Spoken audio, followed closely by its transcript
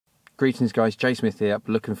Greetings guys, Jay Smith here,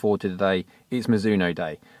 looking forward to today. It's Mizuno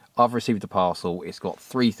Day. I've received a parcel, it's got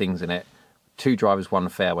 3 things in it. 2 drivers, 1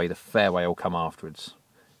 fairway, the fairway will come afterwards.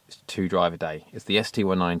 It's a 2 driver day. It's the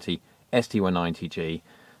ST190, ST190G.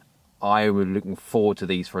 I was looking forward to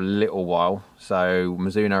these for a little while, so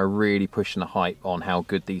Mizuno are really pushing the hype on how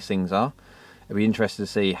good these things are. It'll be interesting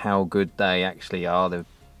to see how good they actually are. They've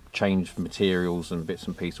changed materials and bits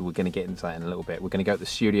and pieces. We're going to get into that in a little bit. We're going to go to the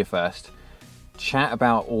studio first, chat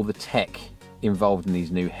about all the tech involved in these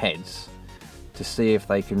new heads to see if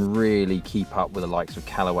they can really keep up with the likes of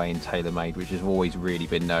Callaway and TaylorMade, which has always really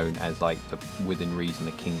been known as, like, the, within reason,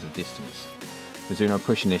 the kings of distance. Mizuno are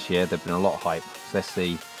pushing this year. There's been a lot of hype. So let's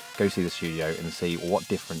go see the studio and see what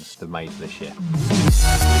difference they've made this year.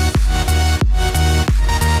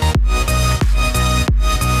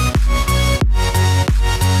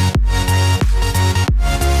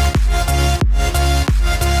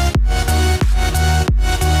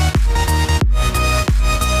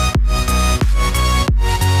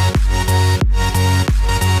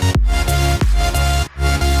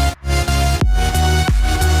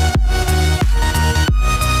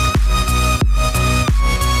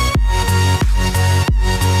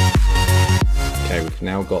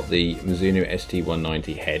 Now got the Mizuno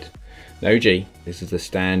ST190 head. No G, this is the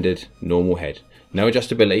standard normal head. No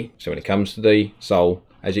adjustability, so when it comes to the sole,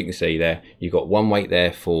 as you can see there, you've got one weight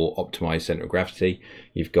there for optimized center of gravity.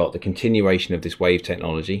 You've got the continuation of this wave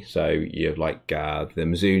technology, so you have like the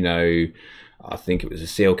Mizuno, I think it was the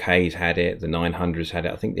CLKs had it, the 900s had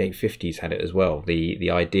it, I think the 850s had it as well. The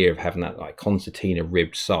idea of having that like concertina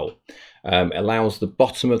ribbed sole allows the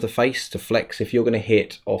bottom of the face to flex. If you're going to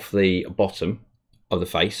hit off the bottom of the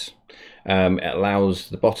face, it allows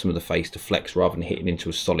the bottom of the face to flex rather than hitting into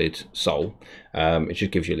a solid sole. It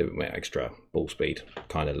just gives you a little bit more extra ball speed,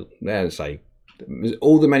 kind of. Let's say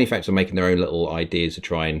all the manufacturers are making their own little ideas to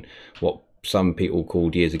try and what some people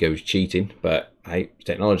called years ago was cheating, but hey,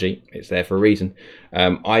 technology, it's there for a reason.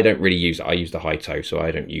 I don't really use it. I use the high toe, so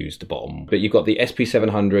I don't use the bottom. But you've got the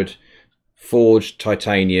SP700 forged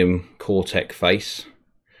titanium Cortec face.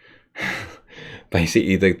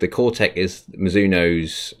 Basically, the Cortec is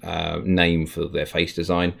Mizuno's name for their face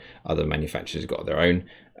design. Other manufacturers have got their own.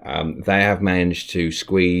 They have managed to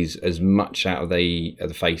squeeze as much out of the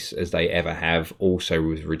face as they ever have, also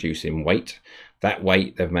with reducing weight. That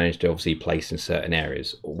weight they've managed to obviously place in certain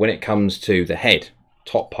areas. When it comes to the head,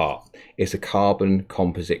 top part, it's a carbon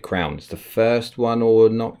composite crown. It's the first one, or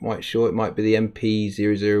not quite sure, it might be the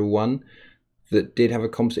MP001 that did have a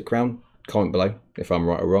composite crown. Comment below if I'm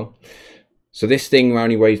right or wrong. So this thing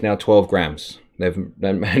only weighs now 12 grams. They've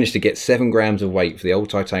managed to get 7 grams of weight for the old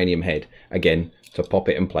titanium head, again, to pop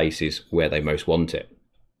it in places where they most want it.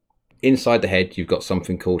 Inside the head, you've got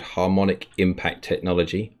something called harmonic impact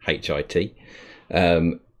technology, HIT,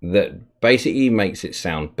 that basically makes it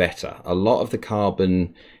sound better. A lot of the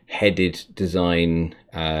carbon headed design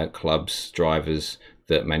clubs, drivers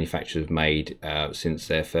that manufacturers made since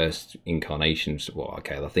their first incarnations, well,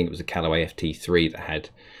 okay, I think it was the Callaway FT3 that had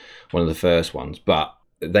one of the first ones, but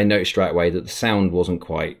they noticed straight away that the sound wasn't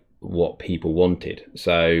quite what people wanted.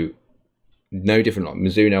 So no different, like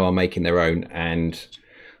Mizuno are making their own, and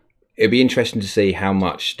it'd be interesting to see how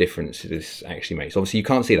much difference this actually makes. Obviously you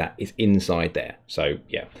can't see that, it's inside there. So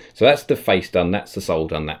yeah, so that's the face done, that's the sole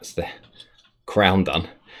done, that's the crown done.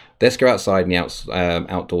 Let's go outside in the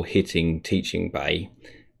outdoor hitting teaching bay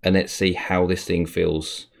and let's see how this thing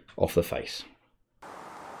feels off the face.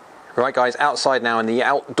 Right guys, outside now in the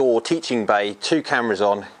outdoor teaching bay, 2 cameras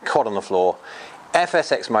on, cod on the floor,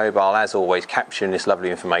 FSX mobile as always capturing this lovely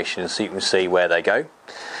information so you can see where they go.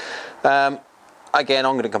 Again,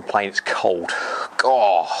 I'm going to complain it's cold.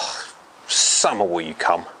 Oh, summer will you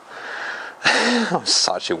come. I'm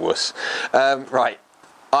such a wuss. Right,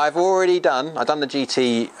 I've done the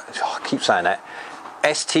GT, oh, I keep saying that,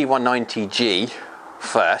 ST190G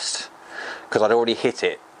first, because I'd already hit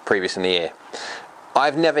it previous in the year.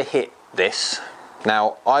 I've never hit this.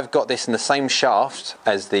 Now, I've got this in the same shaft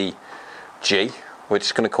as the G. We're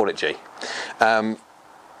just going to call it G.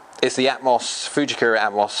 It's the Fujikura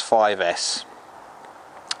Atmos 5S.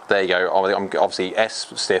 There you go. I'm obviously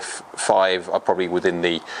S stiff 5 are probably within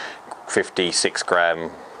the 56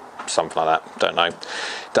 gram, something like that. Don't know.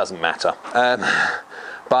 Doesn't matter.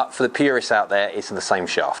 But for the purists out there, it's in the same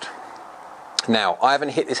shaft. Now, I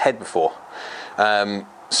haven't hit this head before,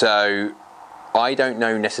 so I don't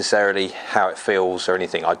know necessarily how it feels or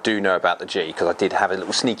anything. I do know about the G because I did have a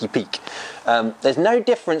little sneaky peek. There's no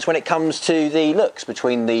difference when it comes to the looks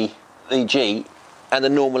between the G and the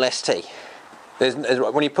normal ST.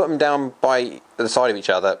 When you put them down by the side of each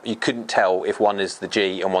other, you couldn't tell if one is the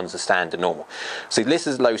G and one's the standard normal. So this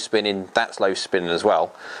is low spinning, that's low spinning as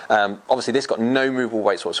well. Obviously this got no movable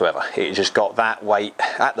weights whatsoever. It just got that weight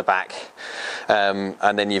at the back,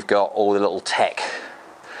 and then you've got all the little tech,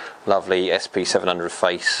 lovely SP700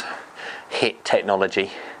 face, hit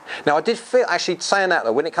technology. Now I did feel, actually saying that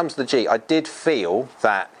though, when it comes to the G, I did feel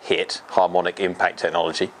that hit harmonic impact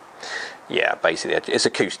technology. Yeah, basically, it's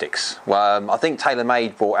acoustics. Well, I think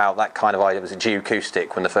TaylorMade brought out that kind of idea. It was a G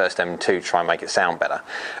acoustic when the first M2 to try and make it sound better.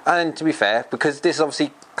 And to be fair, because this is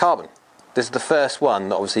obviously carbon. This is the first one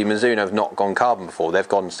that obviously Mizuno have not gone carbon before. They've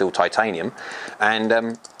gone still titanium.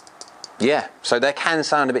 And yeah, so they can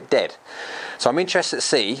sound a bit dead. So I'm interested to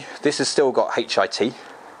see. This has still got HIT.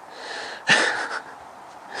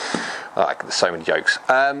 There's so many jokes.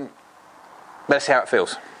 Let's see how it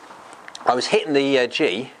feels. I was hitting the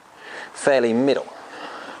G fairly middle,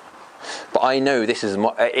 but I know this is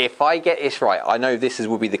my, if I get this right, I know this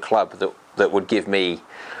will be the club that would give me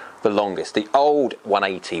the longest. The old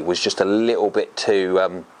 180 was just a little bit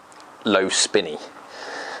too low spinny.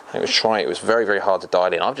 It was very, very hard to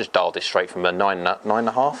dial in. I've just dialed this straight from a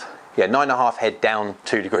 9.5. Yeah, 9.5 head down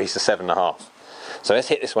 2 degrees to 7.5. So let's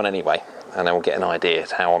hit this one anyway, and then we'll get an idea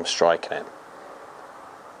of how I'm striking it.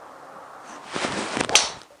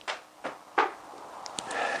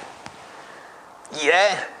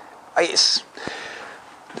 Yeah,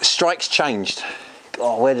 the strike's changed.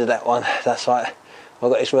 Oh, where did that one? That's right. Have I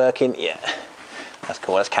got this working? Yeah, that's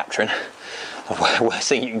cool. That's capturing. The worst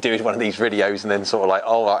thing you can do is one of these videos and then sort of like,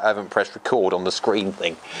 oh, I haven't pressed record on the screen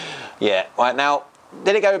thing. Yeah, right now,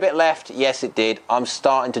 did it go a bit left? Yes, it did. I'm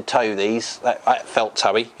starting to toe these. That felt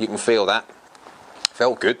toey. You can feel that.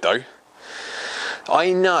 Felt good though.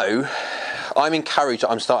 I know. I'm encouraged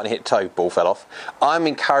that I'm starting to hit toe. Ball fell off. I'm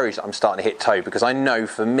encouraged that I'm starting to hit toe because I know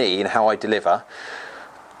for me and how I deliver,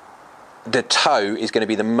 the toe is going to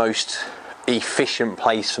be the most efficient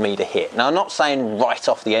place for me to hit. Now I'm not saying right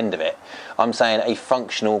off the end of it. I'm saying a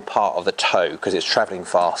functional part of the toe because it's travelling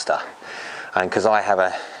faster, and because I have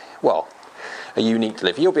a unique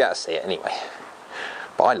delivery. You'll be able to see it anyway.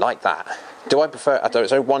 But I like that. Do I prefer? I don't.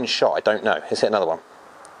 It's only one shot. I don't know. Let's hit another one.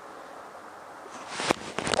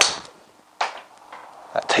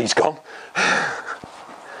 That tee's gone.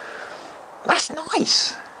 That's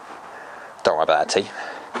nice. Don't worry about that tee.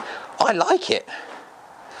 I like it.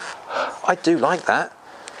 I do like that.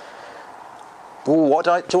 Ooh,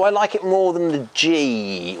 do I like it more than the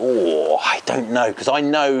G? Oh, I don't know, because I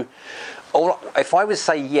know. If I would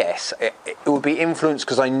say yes, it would be influenced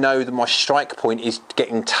because I know that my strike point is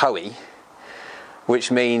getting toey,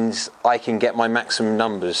 which means I can get my maximum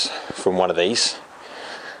numbers from one of these,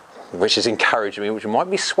 which is encouraging me, which might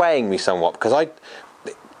be swaying me somewhat, because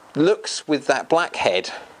it looks with that black head,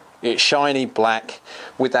 it's shiny black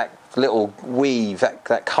with that little weave,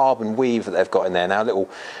 that carbon weave that they've got in there now, little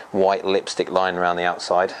white lipstick line around the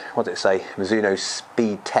outside. What did it say? Mizuno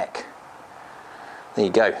Speed Tech. There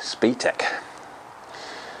you go, Speed Tech.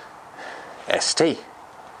 ST.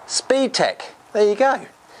 Speed Tech. There you go.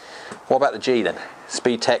 What about the G then?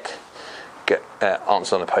 Speed Tech. Get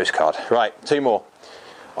answer on a postcard. Right, two more.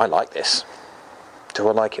 I like this. Do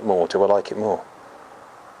I like it more? Do I like it more?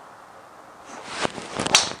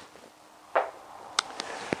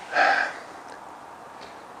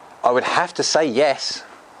 I would have to say yes,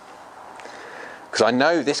 because I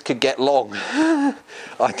know this could get long.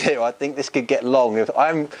 I do. I think this could get long.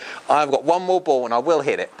 I've got one more ball and I will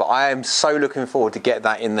hit it, but I am so looking forward to get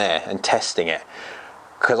that in there and testing it,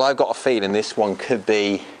 because I've got a feeling this one could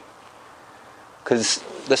be, because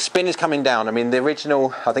the spin is coming down. I mean, the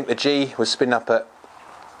original, I think the G was spinning up at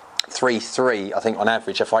 3.3, I think on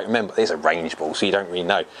average, if I remember. There's a range ball, so you don't really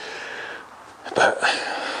know. But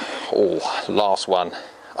oh, last one.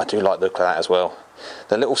 I do like the look of that as well.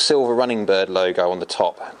 The little silver running bird logo on the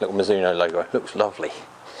top, little Mizuno logo, looks lovely.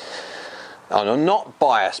 And I'm not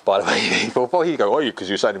biased, by the way, people. Before you go, oh, because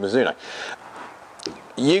you're saying Mizuno.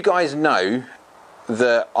 You guys know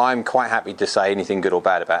that I'm quite happy to say anything good or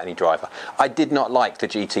bad about any driver. I did not like the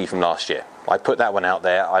GT from last year. I put that one out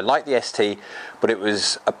there. I like the ST, but it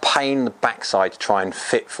was a pain in the backside to try and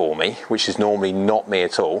fit for me, which is normally not me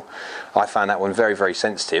at all. I found that one very, very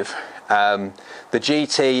sensitive. The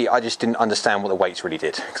GT, I just didn't understand what the weights really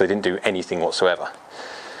did, because they didn't do anything whatsoever.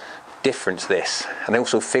 Different to this, and it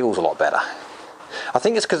also feels a lot better. I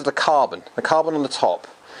think it's because of the carbon on the top,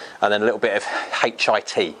 and then a little bit of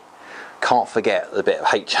HIT. Can't forget the bit of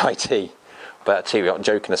HIT. But I tell you,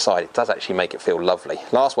 joking aside, it does actually make it feel lovely.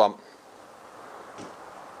 Last one.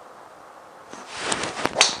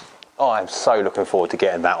 Oh, I'm so looking forward to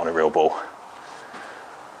getting that on a real ball.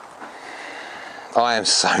 I am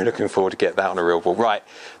so looking forward to get that on a real ball. Right,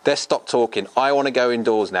 let's stop talking. I want to go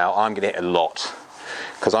indoors now. I'm going to hit a lot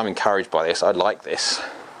because I'm encouraged by this. I like this.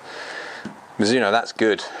 Mizuno, that's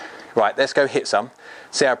good. Right, let's go hit some.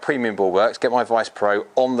 See how premium ball works. Get my Vice Pro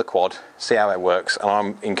on the quad. See how it works. And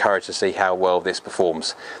I'm encouraged to see how well this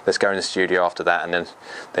performs. Let's go in the studio after that and then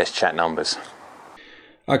let's chat numbers.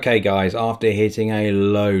 Okay guys, after hitting a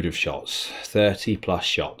load of shots, 30 plus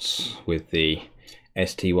shots with the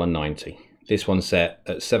ST190. This one's set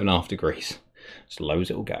at 7.5 degrees. As low as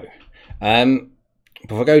it will go.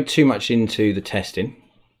 Before I go too much into the testing,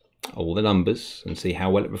 all the numbers, and see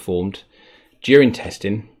how well it performed, during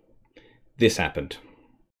testing, this happened.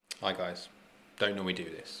 Hi guys, don't normally do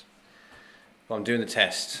this. But I'm doing the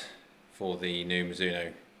test for the new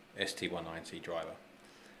Mizuno ST190 Driver.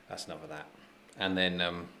 That's enough of that. And then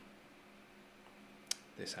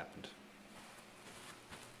this happened.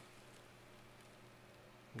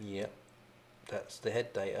 Yep, that's the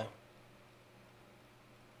head data.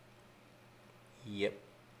 Yep,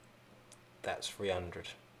 that's 300.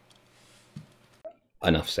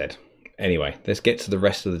 Enough said. Anyway, let's get to the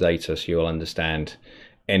rest of the data so you'll understand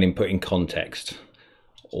and input in context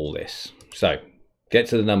all this. So, get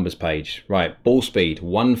to the numbers page. Right, ball speed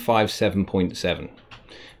 157.7.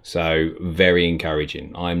 So, very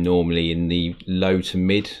encouraging. I'm normally in the low to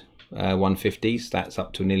mid 150s. That's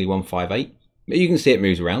up to nearly 158. You can see it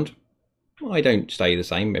moves around. I don't stay the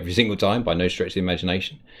same every single time by no stretch of the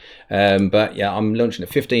imagination. But yeah, I'm launching at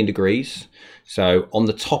 15 degrees. So, on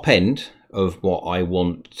the top end of what I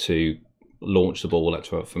want to launch the ball at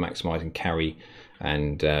for maximising carry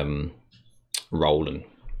and roll and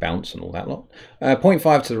bounce and all that lot.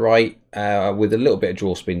 0.5 to the right with a little bit of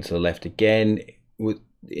draw spin to the left again. With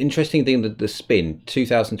interesting thing, the spin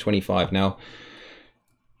 2025. Now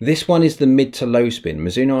this one is the mid to low spin.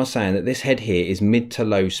 Mizuno are saying that this head here is mid to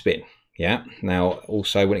low spin. Yeah. Now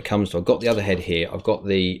also when it comes to, I've got the other head here. I've got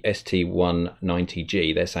the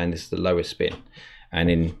ST190G. They're saying this is the lowest spin, and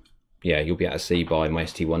in yeah, you'll be able to see by my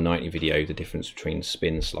ST190 video the difference between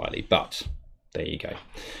spins slightly, but there you go.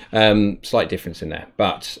 Slight difference in there,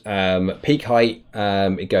 but peak height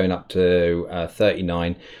going up to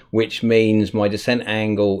 39, which means my descent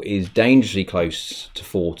angle is dangerously close to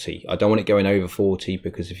 40. I don't want it going over 40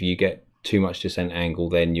 because if you get too much descent angle,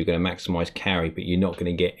 then you're going to maximize carry, but you're not going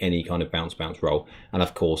to get any kind of bounce roll. And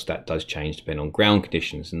of course that does change depending on ground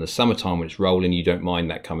conditions. In the summertime when it's rolling, you don't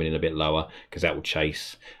mind that coming in a bit lower because that will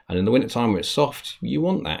chase, and in the winter time when it's soft, you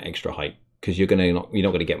want that extra height because you're not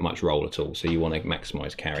going to get much roll at all, so you want to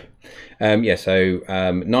maximize carry. Yeah, so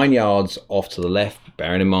 9 yards off to the left.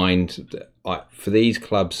 Bearing in mind for these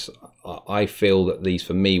clubs, I feel that these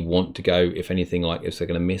for me want to go, if anything, like if they're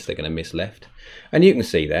going to miss left. And you can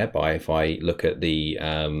see there by, if I look at the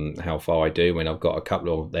how far I do, when I've got a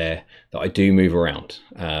couple of there that I do move around.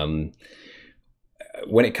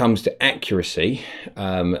 When it comes to accuracy,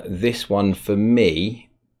 this one for me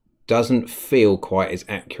doesn't feel quite as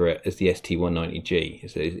accurate as the ST190G.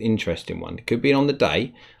 It's an interesting one. It could be on the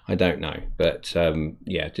day, I don't know, but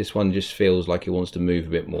yeah, this one just feels like it wants to move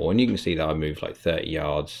a bit more. And you can see that I moved like 30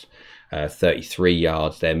 yards. 33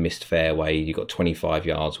 yards there, missed fairway. You've got 25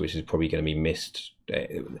 yards, which is probably going to be missed.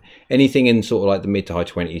 Anything in sort of like the mid to high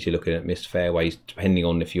 20s, you're looking at missed fairways, depending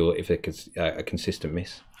on if it's a consistent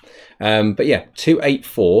miss. But yeah,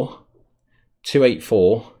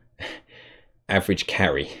 284 average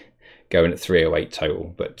carry, going at 308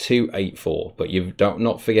 total, but 284. But you've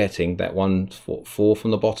not forgetting that 144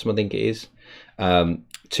 from the bottom, I think it is.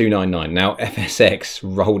 299. Now FSX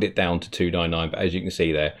rolled it down to 299, but as you can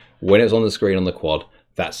see there, when it's on the screen on the quad,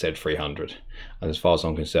 that said 300, and as far as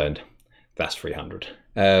I'm concerned, that's 300.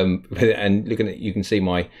 And looking at, you can see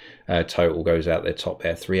my total goes out there top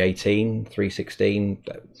there, 318, 316.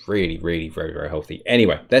 Really very healthy.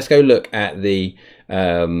 Anyway, let's go look at the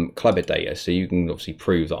club head data, so you can obviously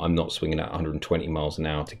prove that I'm not swinging at 120 miles an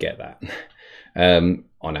hour to get that.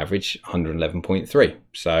 On average 111.3,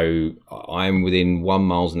 so I'm within 1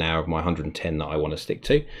 miles an hour of my 110 that I want to stick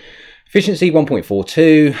to. Efficiency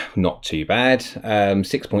 1.42, not too bad.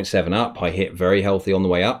 6.7 up, I hit very healthy on the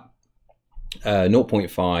way up.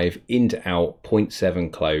 0.5 in to out,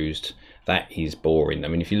 0.7 closed. That is boring. I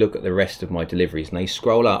mean, if you look at the rest of my deliveries and they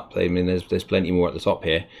scroll up, I mean, there's plenty more at the top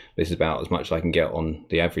here. This is about as much as I can get on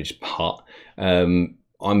the average part.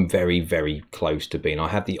 I'm very close to being. I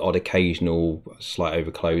have the odd occasional slight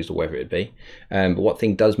over closed or whatever it be. But what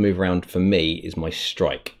thing does move around for me is my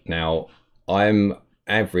strike. Now, I'm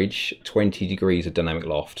average 20 degrees of dynamic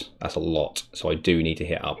loft. That's a lot, so I do need to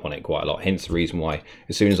hit up on it quite a lot, hence the reason why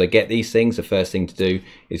as soon as I get these things, the first thing to do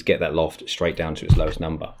is get that loft straight down to its lowest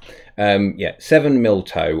number. Yeah, 7 mil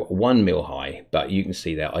toe, 1 mil high, but you can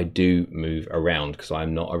see that I do move around because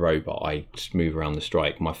I'm not a robot. I just move around the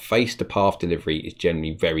strike. My face to path delivery is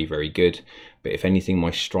generally very, very good, but if anything,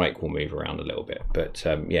 my strike will move around a little bit. But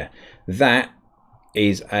yeah, that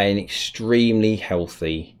is an extremely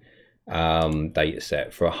healthy data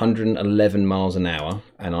set for 111 miles an hour,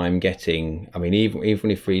 and I'm getting, I mean,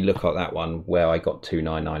 even if we look at that one where I got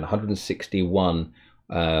 299, 161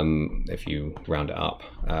 if you round it up,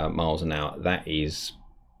 miles an hour, that is,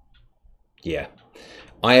 yeah.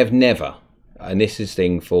 I have never, and this is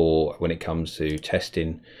thing for when it comes to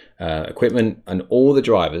testing equipment and all the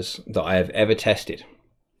drivers that I have ever tested,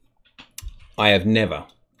 I have never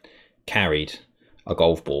carried a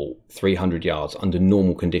golf ball 300 yards under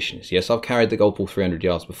normal conditions. Yes, I've carried the golf ball 300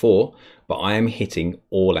 yards before, but I am hitting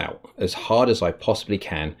all out as hard as I possibly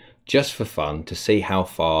can just for fun to see how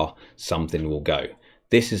far something will go.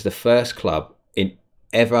 This is the first club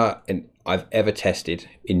I've ever tested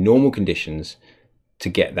in normal conditions to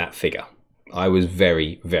get that figure. I was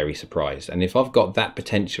very, very surprised. And if I've got that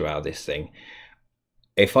potential out of this thing,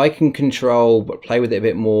 if I can control but play with it a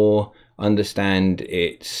bit more, understand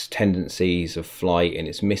its tendencies of flight and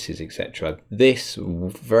its misses, etc., this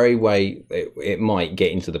very way it might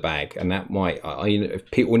get into the bag. And that might,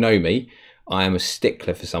 if people know me, I am a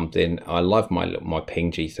stickler for something. I love my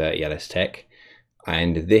Ping G30 LS Tech,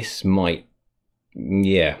 and this might,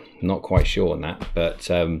 yeah, not quite sure on that, but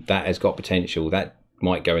that has got potential. That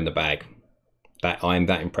might go in the bag. That I'm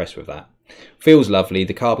that impressed with that. Feels lovely.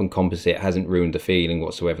 The carbon composite hasn't ruined the feeling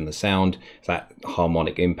whatsoever in the sound. That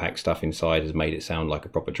harmonic impact stuff inside has made it sound like a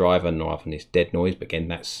proper driver rather than this dead noise, but again,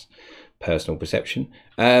 that's personal perception.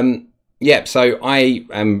 Yeah, so I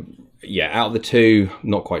am, yeah, out of the two,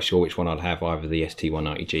 not quite sure which one I'd have, either the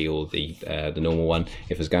ST190G or the normal one.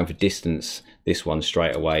 If I was going for distance, this one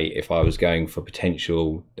straight away. If I was going for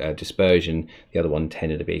potential dispersion, the other one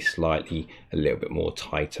tended to be slightly a little bit more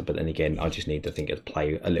tighter, but then again, I just need to think of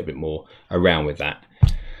play a little bit more around with that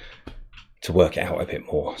to work it out a bit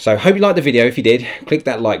more. So hope you liked the video. If you did, click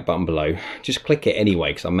that like button below. Just click it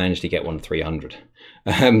anyway, because I managed to get one 300.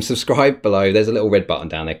 Subscribe below, there's a little red button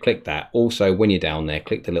down there, click that. Also, when you're down there,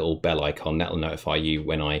 click the little bell icon. That will notify you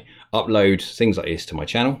when I upload things like this to my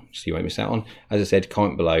channel, so you won't miss out on. As I said,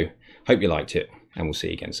 comment below. Hope you liked it, and we'll see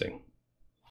you again soon.